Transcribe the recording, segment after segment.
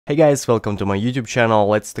Hey guys, welcome to my YouTube channel.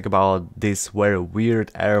 Let's talk about this very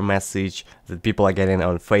weird error message that people are getting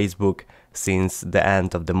on Facebook since the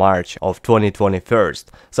end of the March of 2021.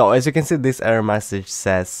 So as you can see, this error message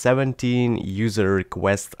says 17 user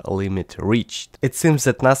request limit reached. It seems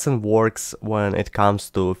that nothing works when it comes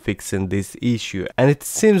to fixing this issue, and it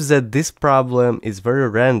seems that this problem is very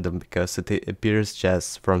random because it appears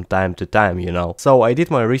just from time to time, you know. So I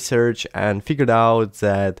did my research and figured out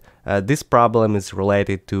that this problem is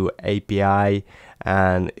related to API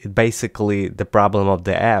and basically the problem of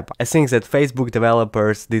the app. I think that Facebook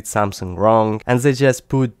developers did something wrong and they just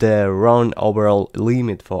put the wrong overall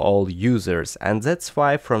limit for all users, and that's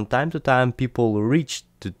why from time to time people reach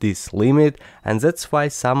to this limit, and that's why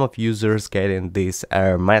some of users getting this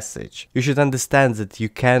error message. You should understand that you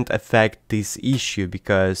can't affect this issue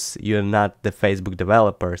because you're not the Facebook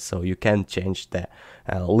developer, so you can't change the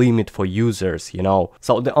limit for users, you know.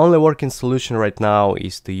 So the only working solution right now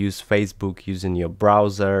is to use Facebook using your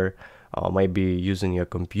browser or maybe using your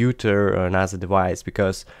computer or another device,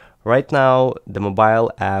 because right now the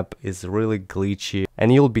mobile app is really glitchy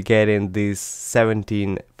and you'll be getting this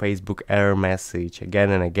 17 Facebook error message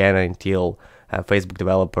again and again until Facebook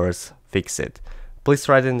developers fix it. Please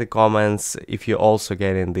write in the comments if you're also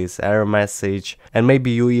getting this error message, and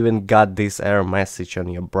maybe you even got this error message on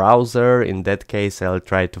your browser. In that case, I'll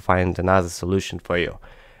try to find another solution for you.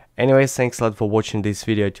 Anyways, thanks a lot for watching this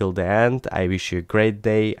video till the end. I wish you a great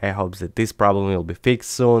day. I hope that this problem will be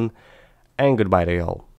fixed soon, and goodbye to you all.